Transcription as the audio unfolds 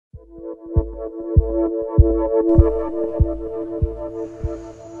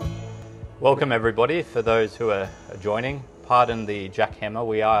Welcome everybody, for those who are joining. Pardon the jackhammer,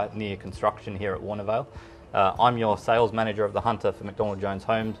 we are near construction here at Warnervale. I'm your sales manager of the Hunter for McDonald Jones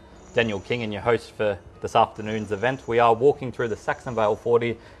Homes, Daniel King, and your host for this afternoon's event. We are walking through the Saxonvale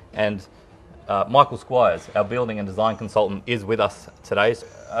 40, and Michael Squires, our building and design consultant, is with us today.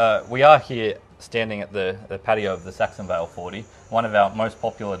 We are here standing at the patio of the Saxonvale 40, one of our most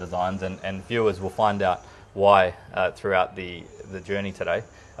popular designs, and viewers will find out why throughout the journey today.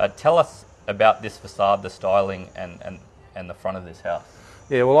 Tell us about this facade, the styling, and the front of this house.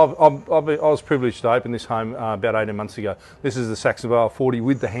 Yeah, well, I was privileged to open this home about 18 months ago. This is the Saxonvale 40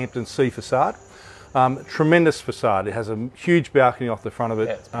 with the Hampton C facade. Tremendous facade. It has a huge balcony off the front of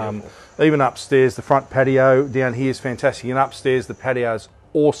it. Yeah, even upstairs, the front patio down here is fantastic, and upstairs the patio is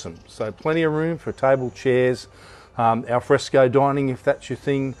awesome. So plenty of room for table, chairs, al fresco dining if that's your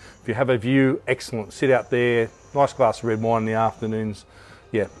thing. If you have a view, excellent. Sit out there, nice glass of red wine in the afternoons.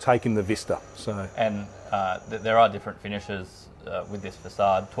 Yeah, taking the vista. So and there are different finishes with this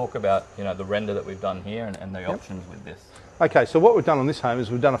facade. Talk about the render that we've done here and the options with this. Okay, so what we've done on this home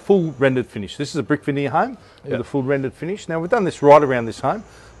is we've done a full rendered finish. This is a brick veneer home with a full rendered finish. Now we've done this right around this home,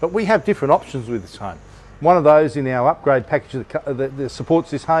 but we have different options with this home. One of those in our upgrade package that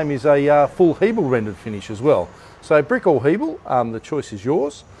supports this home is a full Hebel rendered finish as well. So brick or Hebel, the choice is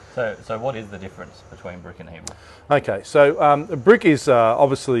yours. So what is the difference between brick and Hebel? Okay, so brick is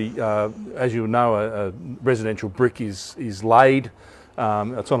obviously, as you know, a residential brick is laid.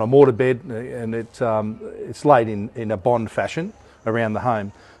 It's on a mortar bed, and it's laid in a bond fashion around the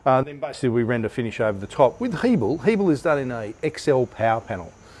home. Then basically we render finish over the top. With Hebel is done in a XL power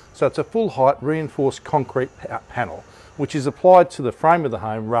panel. So it's a full height reinforced concrete panel, which is applied to the frame of the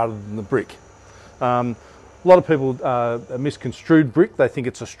home rather than the brick. A lot of people misconstrued brick. They think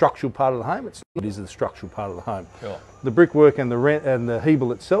it's a structural part of the home. It is the structural part of the home. Sure. The brickwork and the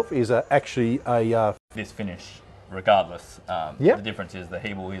Hebel itself is actually a... This finish, regardless, the difference is the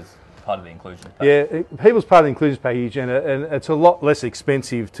Hebel is part of the inclusion package. Yeah, Hebel's part of the inclusion package, and it's a lot less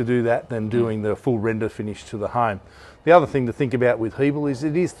expensive to do that than doing the full render finish to the home. The other thing to think about with Hebel is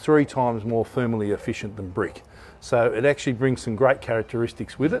it is 3 times more thermally efficient than brick. So it actually brings some great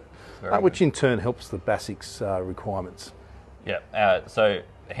characteristics with it, which in turn helps the basics requirements. Yeah, so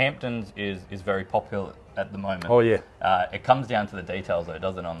Hampton's is very popular at the moment. Oh yeah. It comes down to the details though,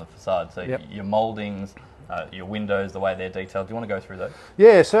 doesn't it, on the facade? So your mouldings, your windows, the way they're detailed. Do you want to go through those?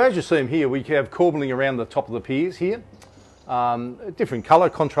 Yeah, so as you see them here, we have corbelling around the top of the piers here. Different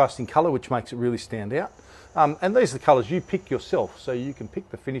colour, contrasting colour, which makes it really stand out. And these are the colours you pick yourself, so you can pick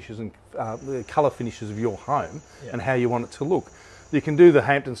the finishes and the colour finishes of your home and how you want it to look. You can do the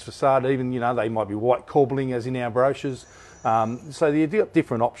Hampton's facade, even they might be white corbelling as in our brochures. So you've got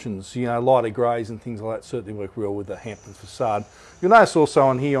different options, lighter greys and things like that certainly work real with the Hampton's facade. You'll notice also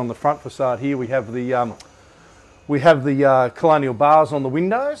on here on the front facade here we have the colonial bars on the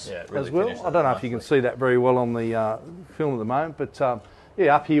windows as well. I don't know if you can see that very well on the film at the moment, but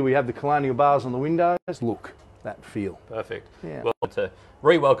yeah, up here we have the colonial bars on the windows. Look, that feel. Perfect. Yeah. Well, to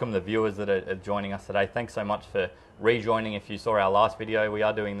re-welcome the viewers that are joining us today, thanks so much for rejoining. If you saw our last video, we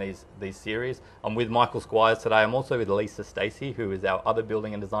are doing these series. I'm with Michael Squires today. I'm also with Lisa Stacey, who is our other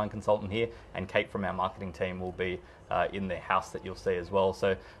building and design consultant here, and Kate from our marketing team will be in the house that you'll see as well.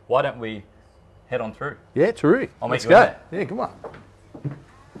 So why don't we head on through? Yeah, true. Let's go. Yeah, come on.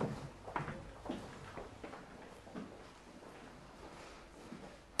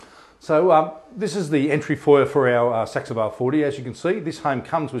 So this is the entry foyer for our Saxonvale 40. As you can see, this home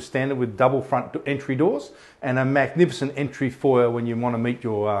comes with standard with double front entry doors and a magnificent entry foyer when you want to meet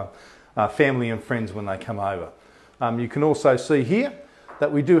your family and friends when they come over. You can also see here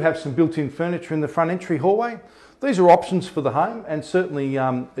that we do have some built-in furniture in the front entry hallway. These are options for the home, and certainly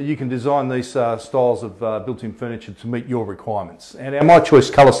you can design these styles of built-in furniture to meet your requirements. And our My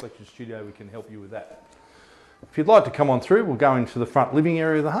Choice Colour Selection Studio, we can help you with that. If you'd like to come on through, we'll go into the front living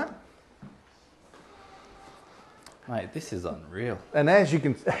area of the home. Mate, this is unreal. And as you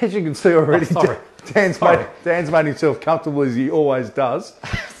can see already, Dan's made himself comfortable as he always does.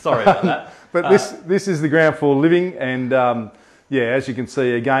 Sorry about that. But this is the ground floor living, and yeah, as you can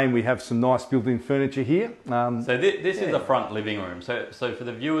see again, we have some nice built-in furniture here. So this is a front living room. So for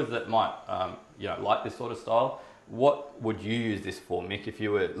the viewers that might like this sort of style, what would you use this for, Mick, if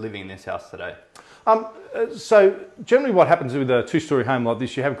you were living in this house today? So generally what happens with a two-storey home like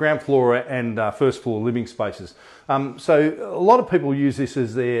this, you have ground floor and first floor living spaces. So a lot of people use this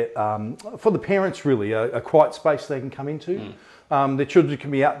as their, for the parents really, a quiet space they can come into. Their children can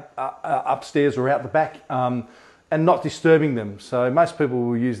be out upstairs or out the back. and not disturbing them. So most people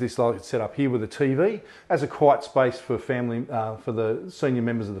will use this like it's set up here with a TV as a quiet space for family, for the senior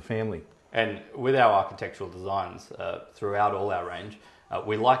members of the family. And with our architectural designs throughout all our range,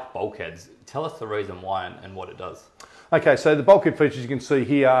 we like bulkheads. Tell us the reason why and what it does. Okay, so the bulkhead features you can see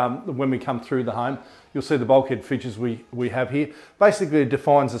here, when we come through the home, you'll see the bulkhead features we have here. Basically, it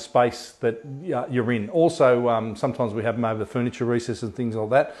defines the space that you're in. Also, sometimes we have them over the furniture recesses and things like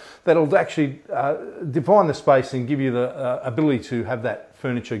that. That'll actually define the space and give you the ability to have that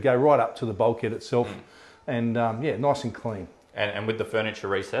furniture go right up to the bulkhead itself. And yeah, nice and clean. And with the furniture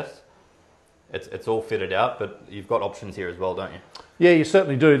recess, it's all fitted out, but you've got options here as well, don't you? Yeah, you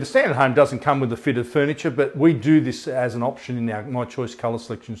certainly do. The standard home doesn't come with the fitted furniture, but we do this as an option in our My Choice Colour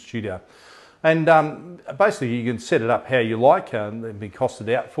Selection studio. And basically you can set it up how you like, it'll be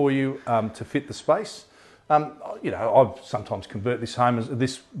costed out for you to fit the space. You know, I sometimes convert this home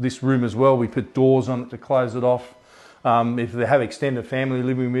as this room as well. We put doors on it to close it off. If they have extended family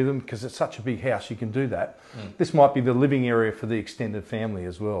living with them, because it's such a big house, you can do that. This might be the living area for the extended family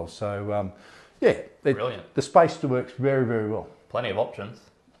as well. So yeah, brilliant. The space works very, very well. Plenty of options.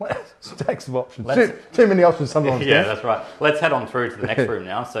 Stacks of options. Too many options sometimes. Yeah, that's right. Let's head on through to the next room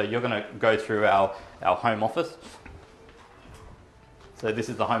now. So you're going to go through our home office. So this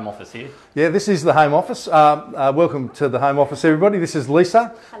is the home office here. Yeah, this is the home office. Welcome to the home office, everybody. This is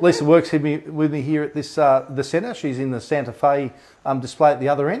Lisa. Hello. Lisa works with me here at this the centre. She's in the Santa Fe display at the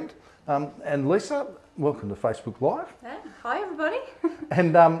other end. And Lisa, welcome to Facebook Live. Yeah. Hi, everybody.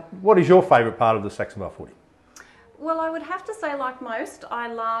 And what is your favourite part of the Saxonvale 40? Well, I would have to say, like most, I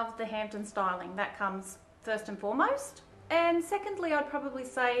love the Hampton styling. That comes first and foremost. And secondly, I'd probably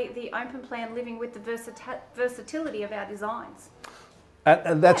say the open plan living with the versatility of our designs.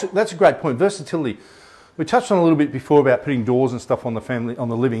 And that's a great point. Versatility. We touched on a little bit before about putting doors and stuff on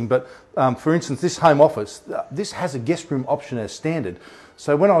the living, but for instance, this home office, this has a guest room option as standard.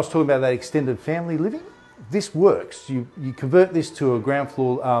 So when I was talking about that extended family living, this works. You convert this to a ground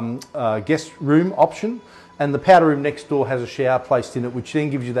floor guest room option, and the powder room next door has a shower placed in it, which then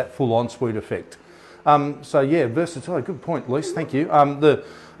gives you that full ensuite effect. So yeah, versatility. Good point, Lise. Thank you.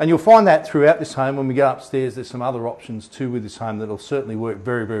 And you'll find that throughout this home. When we go upstairs, there's some other options too with this home that'll certainly work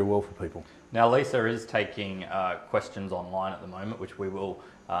very, very well for people. Now, Lisa is taking questions online at the moment, which we will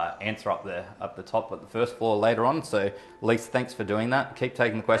answer up the top at the first floor later on. So, Lisa, thanks for doing that. Keep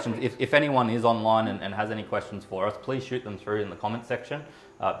taking the questions. If anyone is online and has any questions for us, please shoot them through in the comment section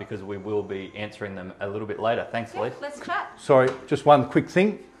because we will be answering them a little bit later. Thanks, Yeah, Lisa. let's chat. Sorry, just one quick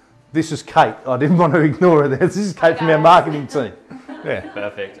thing. This is Kate. I didn't want to ignore her there. This is Kate from our marketing team. Yeah.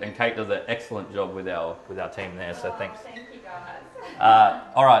 Perfect. And Kate does an excellent job with our team there. So thanks. Thank you, guys.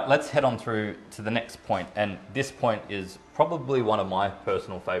 All right, let's head on through to the next point. And this point is probably one of my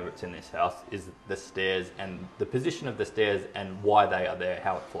personal favourites in this house, is the stairs and the position of the stairs and why they are there,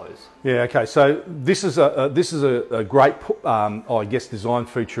 how it flows. Yeah. Okay. So this is a great, I guess, design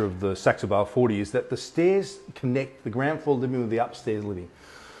feature of the Saxonvale 40 is that the stairs connect the ground floor living with the upstairs living.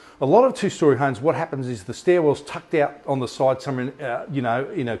 A lot of two-storey homes, what happens is the stairwell's tucked out on the side somewhere,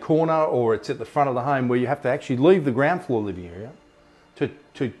 in a corner, or it's at the front of the home where you have to actually leave the ground floor living area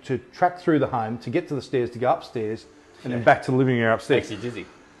to track through the home to get to the stairs to go upstairs and then back to the living area upstairs. Makes you dizzy.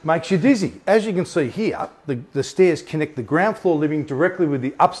 Makes you dizzy. As you can see here, the stairs connect the ground floor living directly with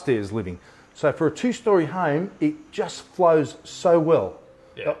the upstairs living. So for a two-storey home, it just flows so well.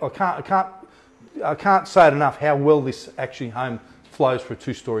 Yeah. I can't say it enough how well this actually home flows for a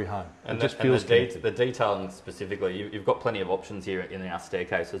two-storey home. And it just feels the detailing specifically, you've got plenty of options here in our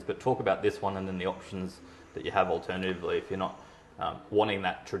staircases, but talk about this one and then the options that you have alternatively if you're not wanting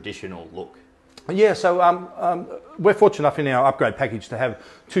that traditional look. Yeah, so we're fortunate enough in our upgrade package to have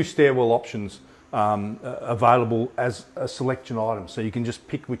two stairwell options available as a selection item, so you can just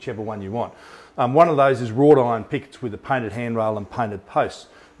pick whichever one you want. One of those is wrought iron pickets with a painted handrail and painted posts.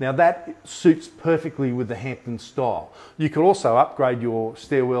 Now that suits perfectly with the Hampton style. You could also upgrade your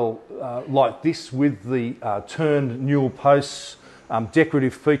stairwell like this with the turned newel posts,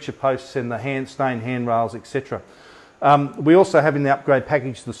 decorative feature posts and the stained handrails, etc. We also have in the upgrade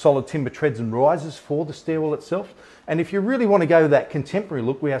package the solid timber treads and risers for the stairwell itself. And if you really want to go that contemporary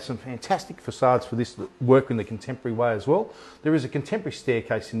look, we have some fantastic facades for this that work in the contemporary way as well. There is a contemporary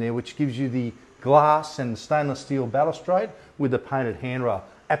staircase in there which gives you the glass and stainless steel balustrade with the painted handrail.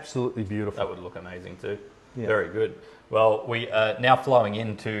 Absolutely beautiful. That would look amazing too. Yeah. Very good. Well, we are now flowing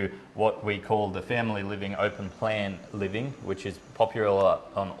into what we call the family living open plan living, which is popular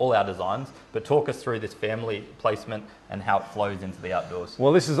on all our designs. But talk us through this family placement and how it flows into the outdoors.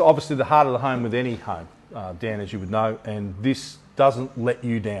 Well, this is obviously the heart of the home with any home, Dan, as you would know, and this doesn't let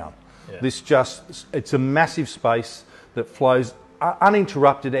you down. It's a massive space that flows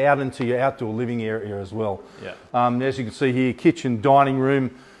uninterrupted out into your outdoor living area as well. As you can see here, kitchen, dining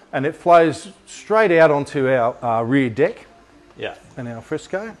room, and it flows straight out onto our rear deck and our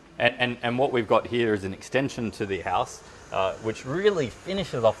fresco. And what we've got here is an extension to the house, which really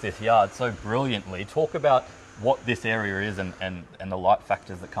finishes off this yard so brilliantly. Talk about what this area is and the light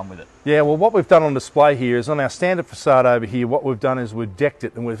factors that come with it. Yeah, well, what we've done on display here is on our standard facade over here, what we've done is we've decked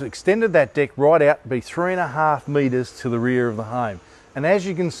it and we've extended that deck right out to be 3.5 metres to the rear of the home. And as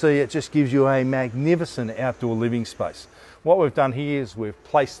you can see, it just gives you a magnificent outdoor living space. What we've done here is we've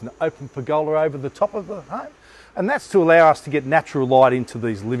placed an open pergola over the top of the home, and that's to allow us to get natural light into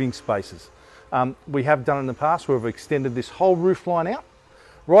these living spaces. We have done in the past where we've extended this whole roof line out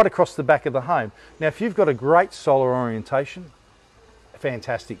right across the back of the home. Now, if you've got a great solar orientation,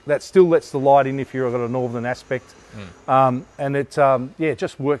 fantastic. That still lets the light in if you've got a northern aspect. And it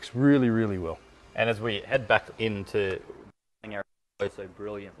just works really, really well. And as we head back into so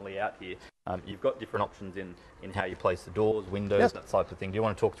brilliantly out here, you've got different options in how you place the doors, windows, that type of thing. Do you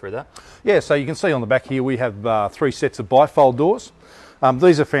want to talk through that? Yeah, so you can see on the back here we have 3 sets of bifold doors.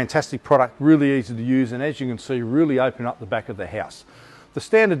 These are fantastic product, really easy to use, and as you can see, really open up the back of the house. The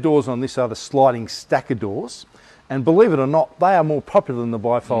standard doors on this are the sliding stacker doors, and believe it or not, they are more popular than the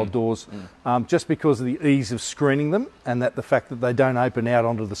bifold doors, just because of the ease of screening them and the fact that they don't open out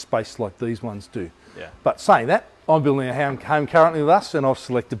onto the space like these ones do. But saying that, I'm building a home currently with us, and I've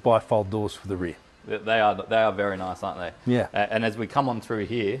selected bifold doors for the rear. They are very nice, aren't they? Yeah. And as we come on through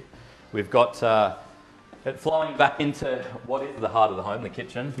here, we've got it flowing back into what is the heart of the home, the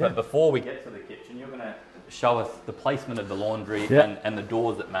kitchen. But before we get to the kitchen, you're going to show us the placement of the laundry and the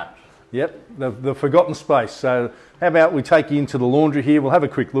doors that match. Yep, the forgotten space. So how about we take you into the laundry here, we'll have a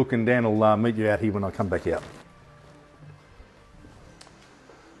quick look, and Dan will meet you out here when I come back out.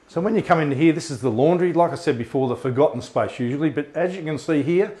 So when you come into here, this is the laundry. Like I said before, the forgotten space usually, but as you can see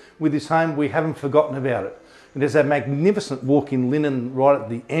here with this home, we haven't forgotten about it. And there's a magnificent walk-in linen right at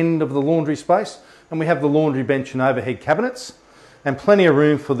the end of the laundry space, and we have the laundry bench and overhead cabinets, and plenty of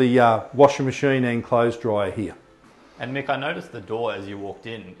room for the washing machine and clothes dryer here. And Mick, I noticed the door as you walked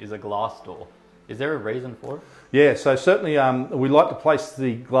in is a glass door. Is there a reason for it? Yeah, so certainly we like to place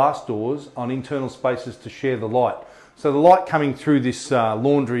the glass doors on internal spaces to share the light. So the light coming through this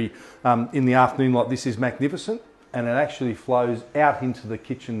laundry in the afternoon like this is magnificent, and it actually flows out into the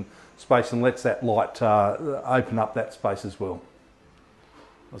kitchen space and lets that light open up that space as well.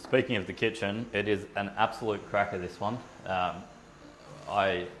 Well, speaking of the kitchen, it is an absolute cracker, this one.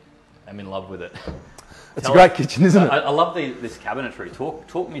 I am in love with it. It's a great kitchen, isn't it? I love this cabinetry.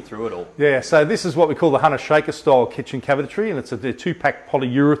 Talk me through it all. Yeah, so this is what we call the Hunter Shaker style kitchen cabinetry, and it's a 2-pack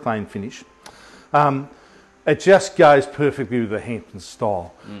polyurethane finish. It just goes perfectly with the Hampton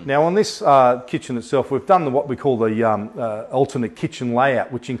style. Now on this kitchen itself, we've done what we call the alternate kitchen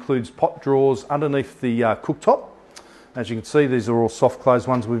layout, which includes pot drawers underneath the cooktop. As you can see, these are all soft close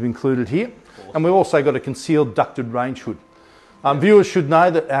ones we've included here. Awesome. And we've also got a concealed ducted range hood. Viewers should know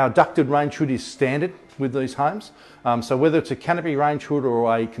that our ducted range hood is standard with these homes. So whether it's a canopy range hood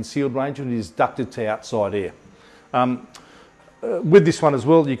or a concealed range hood, it is ducted to outside air. With this one as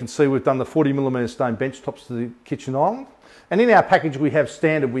well, you can see we've done the 40mm stone bench tops to the kitchen island. And in our package we have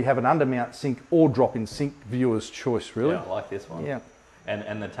standard, we have an undermount sink or drop-in sink, viewer's choice really. Yeah, I like this one. Yeah.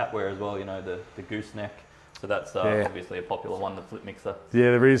 And the tapware as well, you know, the gooseneck. So that's obviously a popular one, the flip mixer.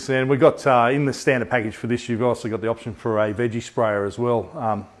 Yeah, there is. And we've got, in the standard package for this, you've also got the option for a veggie sprayer as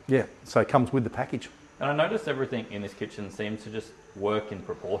well. Yeah, so it comes with the package. And I noticed everything in this kitchen seems to just work in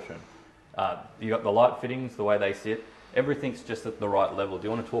proportion. You got the light fittings, the way they sit. Everything's just at the right level. Do you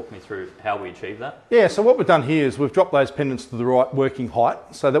want to talk me through how we achieve that? Yeah, so what we've done here is we've dropped those pendants to the right working height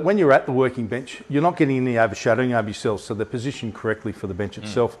so that when you're at the working bench, you're not getting any overshadowing over yourself, so they're positioned correctly for the bench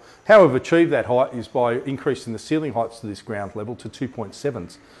itself. How we've achieved that height is by increasing the ceiling heights to this ground level to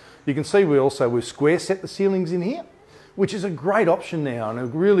 2.7s. You can see we've square set the ceilings in here, which is a great option now and a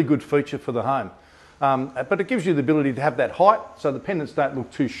really good feature for the home. But it gives you the ability to have that height so the pendants don't look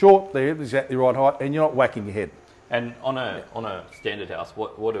too short, they're exactly the right height and you're not whacking your head. And on a standard house,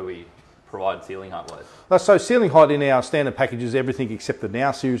 what do we provide ceiling height wise? So ceiling height in our standard package is everything except the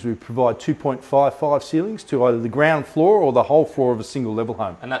Now series. We provide 2.55 ceilings to either the ground floor or the whole floor of a single level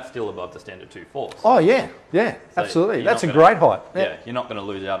home. And that's still above the standard 2/4. Oh yeah, so absolutely. That's a great height. Yeah, you're not going to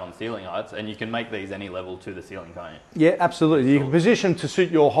lose out on ceiling heights, and you can make these any level to the ceiling, can't you? Yeah, absolutely. You can position to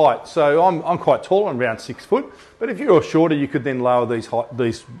suit your height. So I'm quite tall, I'm around 6 foot, but if you're shorter, you could then lower these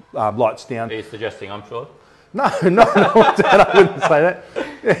lights down. Are you suggesting I'm short? No, I wouldn't say that.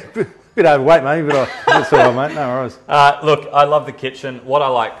 Yeah, bit overweight, maybe, but that's all right, mate. No worries. Look, I love the kitchen. What I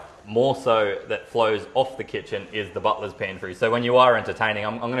like more so that flows off the kitchen is the butler's pantry. So when you are entertaining,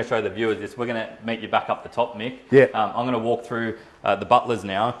 I'm going to show the viewers this. We're going to meet you back up the top, Mick. Yeah. I'm going to walk through the butlers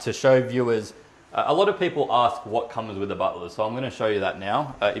now to show viewers. A lot of people ask what comes with a butler, so I'm going to show you that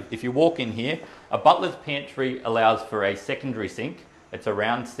now. If you walk in here, a butler's pantry allows for a secondary sink. It's a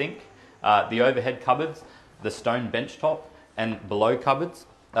round sink. The overhead cupboards, the stone bench top, and below cupboards.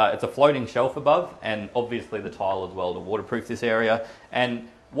 It's a floating shelf above, and obviously the tile as well to waterproof this area. And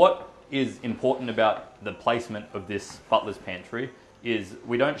what is important about the placement of this butler's pantry is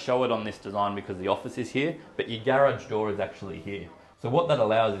we don't show it on this design because the office is here, but your garage door is actually here. So what that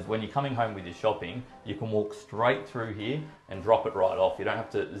allows is when you're coming home with your shopping, you can walk straight through here and drop it right off. You don't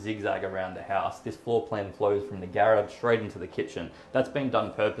have to zigzag around the house. This floor plan flows from the garage straight into the kitchen. That's been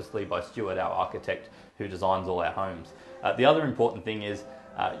done purposely by Stuart, our architect, who designs all our homes. The other important thing is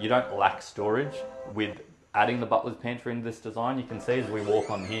you don't lack storage with adding the butler's pantry into this design. You can see as we walk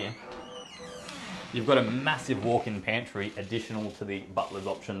on here, you've got a massive walk-in pantry additional to the butler's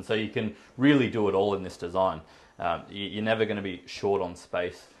option, so you can really do it all in this design. You're never going to be short on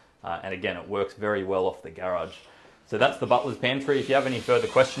space, and again, it works very well off the garage. So that's the butler's pantry. If you have any further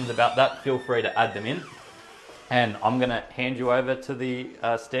questions about that, feel free to add them in. And I'm going to hand you over to the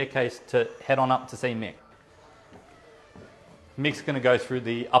staircase to head on up to see Mick. Mick's going to go through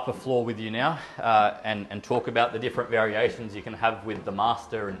the upper floor with you now and talk about the different variations you can have with the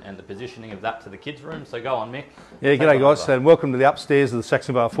master and the positioning of that to the kids' room. So go on, Mick. Yeah, g'day guys, and welcome to the upstairs of the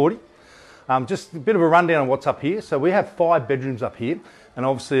Saxonvale 40. Just a bit of a rundown on what's up here. So we have 5 bedrooms up here, and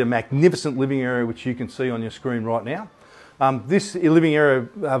obviously a magnificent living area which you can see on your screen right now. This living area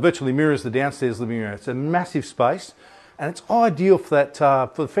virtually mirrors the downstairs living area. It's a massive space, and it's ideal for that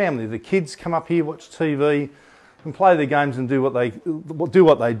for the family. The kids come up here, watch TV, and play their games and do what they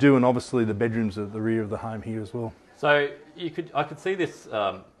do, and obviously the bedrooms are at the rear of the home here as well. So I could see this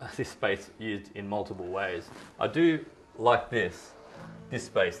this space used in multiple ways. I do like this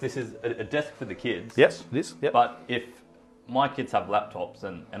space. This is a desk for the kids. Yes, it is. Yep. But if my kids have laptops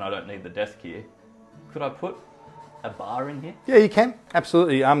and I don't need the desk here, could I put a bar in here? Yeah, you can,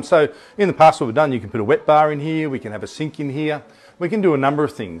 absolutely. So in the past what we've done, you can put a wet bar in here, we can have a sink in here, we can do a number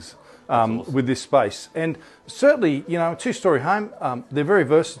of things. Awesome. With this space, and certainly, you know, a 2-storey home, they're very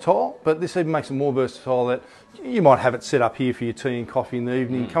versatile, but this even makes them more versatile that you might have it set up here for your tea and coffee in the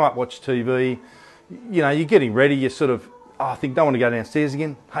evening, come up, watch TV, you know, you're getting ready, you're sort of, I think, don't want to go downstairs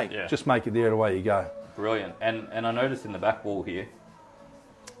again, hey, yeah, just make it there and away you go. Brilliant. And I noticed in the back wall here,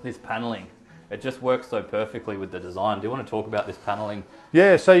 this panelling, it just works so perfectly with the design. Do you want to talk about this panelling?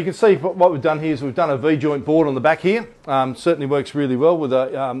 Yeah, so you can see what we've done here is we've done a V-joint board on the back here. Certainly works really well with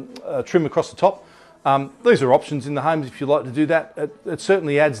a trim across the top. These are options in the homes if you like to do that. It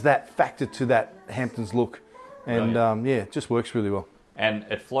certainly adds that factor to that Hampton's look. And yeah, it just works really well. And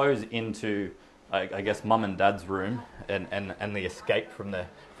it flows into, I guess, mum and dad's room and the escape from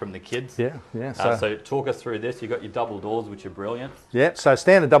the kids. Yeah, yeah. So talk us through this. You've got your double doors, which are brilliant. Yeah, so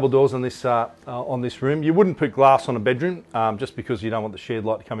standard double doors on this room. You wouldn't put glass on a bedroom just because you don't want the shared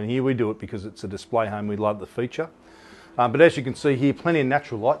light to come in here. We do it because it's a display home. We love the feature. But as you can see here, plenty of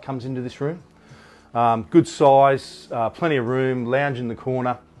natural light comes into this room. Good size, plenty of room, lounge in the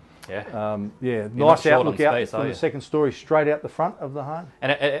corner. Yeah. Yeah, nice outlook out from the second story straight out the front of the home.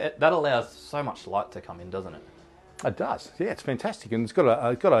 And that allows so much light to come in, doesn't it? It does. Yeah, it's fantastic, and it's got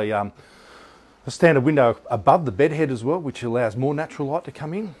a standard window above the bed head as well, which allows more natural light to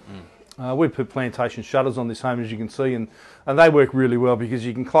come in. We put plantation shutters on this home, as you can see, and they work really well because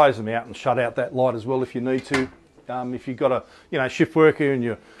you can close them out and shut out that light as well if you need to. If you've got a shift worker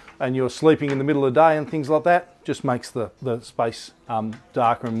and you're sleeping in the middle of the day and things like that, just makes the space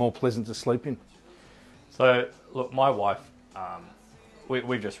darker and more pleasant to sleep in. So look, my wife,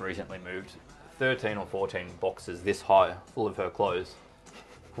 we've just recently moved. 13 or 14 boxes this high full of her clothes.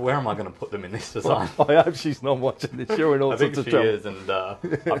 Where am I going to put them in this design? I hope she's not watching this. You're in all sorts of trouble. I think she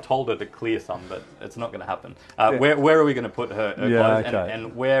is, and I've told her to clear some, but it's not going to happen. Where are we going to put her clothes? Okay.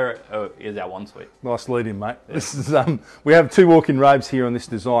 And where is our ensuite? Nice lead in, mate. Yeah. This is we have 2 walk-in robes here on this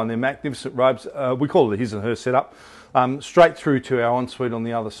design. They're magnificent robes. We call it a his and her setup. Straight through to our ensuite on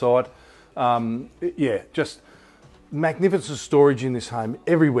the other side. Yeah, just magnificent storage in this home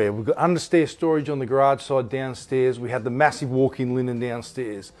everywhere. We've got understairs storage on the garage side downstairs. We have the massive walk-in linen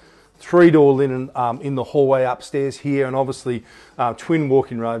downstairs, 3-door linen in the hallway upstairs here, and obviously twin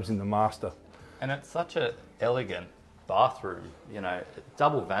walk-in robes in the master. And it's such an elegant bathroom, you know,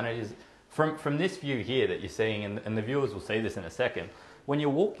 double vanities. From this view here that you're seeing, and the viewers will see this in a second, when you're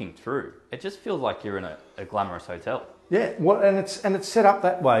walking through, it just feels like you're in a glamorous hotel. Yeah, well, and it's set up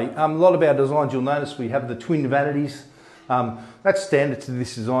that way. A lot of our designs, you'll notice we have the twin vanities That's standard to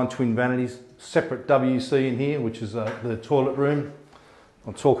this design, twin vanities, separate WC in here, which is the toilet room.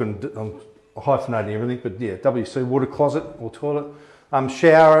 I'm hyphenating everything, but yeah, WC, water closet or toilet,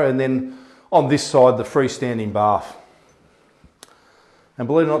 shower, and then on this side, the freestanding bath. And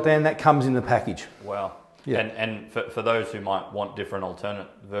believe it or not, Dan, that comes in the package. Wow. Yeah. And for those who might want different alternate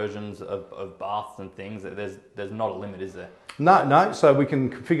versions of baths and things, there's not a limit, is there? No. So we can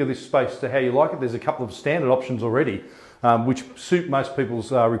configure this space to how you like it. There's a couple of standard options already, which suit most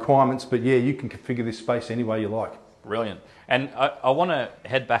people's requirements. But yeah, you can configure this space any way you like. Brilliant. And I want to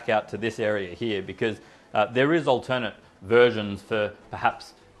head back out to this area here because there is alternate versions for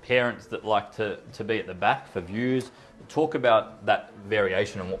perhaps parents that like to be at the back for views. Talk about that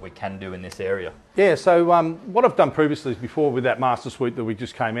variation and what we can do in this area. Yeah, so what I've done previously is before with that master suite that we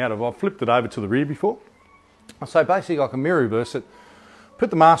just came out of, I've flipped it over to the rear before. So basically I can mirror reverse it, put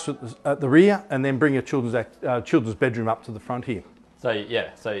the master at the rear and then bring your children's bedroom up to the front here. So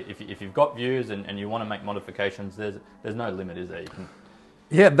yeah, so if you've got views and you want to make modifications, there's no limit, is there?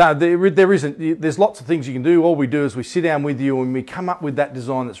 Yeah, no, there isn't. There's lots of things you can do. All we do is we sit down with you and we come up with that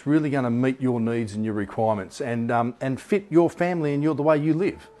design that's really going to meet your needs and your requirements and fit your family and the way you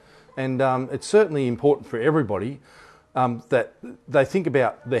live. And it's certainly important for everybody that they think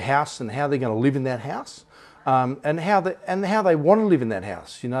about the house and how they're going to live in that house and how they want to live in that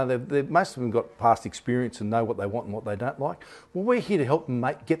house. You know, most of them got past experience and know what they want and what they don't like. Well, we're here to help them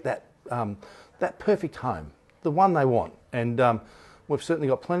get that perfect home, the one they want. And we've certainly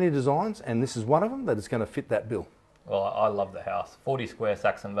got plenty of designs, and this is one of them that is going to fit that bill. Well, I love the house. 40 square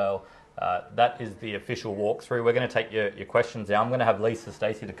Saxonvale. That is the official walkthrough. We're going to take your questions now. I'm going to have Lisa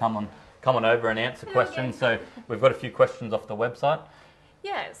Stacey to come on over and answer questions. So we've got a few questions off the website.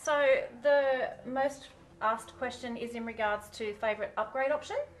 Yeah, so the most asked question is in regards to favourite upgrade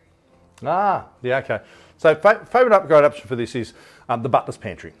option. Yeah, okay. So favourite upgrade option for this is the butler's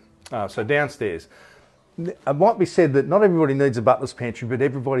pantry. So downstairs. It might be said that not everybody needs a butler's pantry, but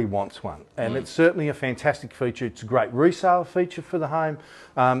everybody wants one. And it's certainly a fantastic feature. It's a great resale feature for the home.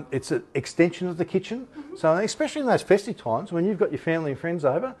 It's an extension of the kitchen. So especially in those festive times when you've got your family and friends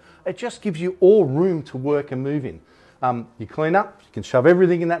over, it just gives you all room to work and move in. You clean up, you can shove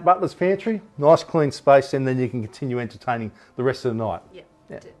everything in that butler's pantry, nice clean space, and then you can continue entertaining the rest of the night.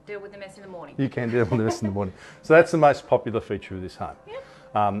 Yeah. Deal with the mess in the morning. You can deal with the mess in the morning. So that's the most popular feature of this home. Yep.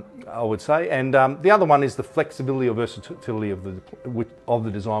 I would say, and the other one is the flexibility or versatility of the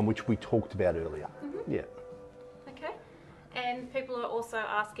design, which we talked about earlier. Yeah. Okay. And people are also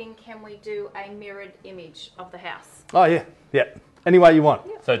asking, can we do a mirrored image of the house? Oh yeah. Any way you want.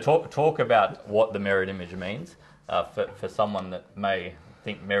 So talk about what the mirrored image means for someone that may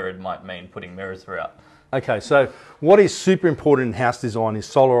think mirrored might mean putting mirrors throughout. Okay, so what is super important in house design is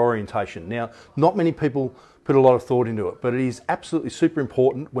solar orientation. Now, not many people put a lot of thought into it, but it is absolutely super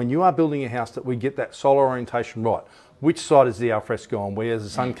important when you are building a house that we get that solar orientation right. Which side is the alfresco on? Where does the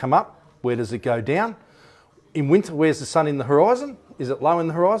sun come up? Where does it go down? In winter, where's the sun in the horizon? Is it low in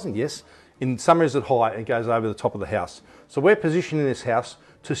the horizon? Yes. In summer, is it high? It goes over the top of the house. So we're positioning this house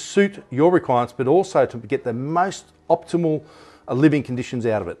to suit your requirements, but also to get the most optimal living conditions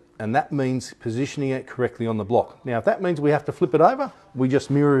out of it. And that means positioning it correctly on the block. Now, if that means we have to flip it over, we just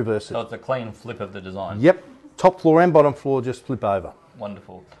mirror reverse it. So it's a clean flip of the design. Yep. Top floor and bottom floor just flip over.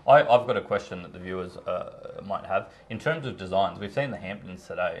 Wonderful. I've got a question that the viewers might have. In terms of designs, we've seen the Hamptons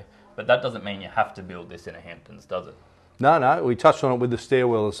today, but that doesn't mean you have to build this in a Hamptons, does it? No, we touched on it with the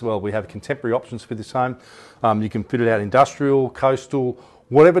stairwell as well. We have contemporary options for this home. You can fit it out industrial, coastal,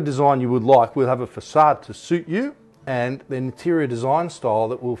 whatever design you would like. We'll have a facade to suit you and the interior design style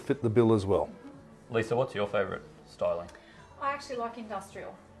that will fit the bill as well. Lisa, what's your favourite styling? I actually like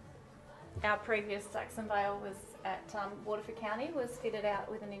industrial. Our previous Saxonvale was at Waterford County, was fitted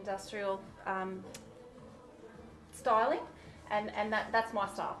out with an industrial styling, and that's my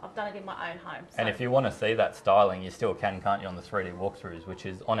style. I've done it in my own home. So. And if you want to see that styling, you still can, can't you, on the 3D walkthroughs, which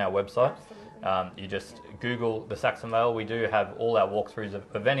is on our website. You just Google the Saxonvale. We do have all our walkthroughs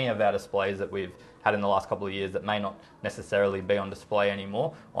of any of our displays that we've had in the last couple of years that may not necessarily be on display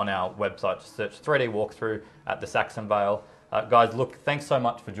anymore. On our website, just search 3D walkthrough at the Saxonvale. Guys, look, thanks so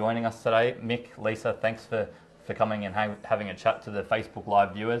much for joining us today. Mick, Lisa, thanks for coming and having a chat to the Facebook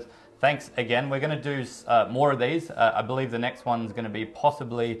Live viewers. Thanks again. We're going to do more of these. I believe the next one's going to be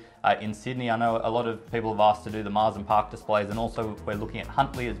possibly in Sydney. I know a lot of people have asked to do the Marsden Park displays, and also we're looking at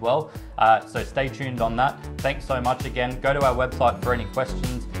Huntley as well. So stay tuned on that. Thanks so much again. Go to our website for any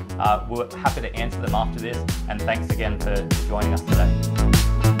questions. We're happy to answer them after this. And thanks again for joining us today.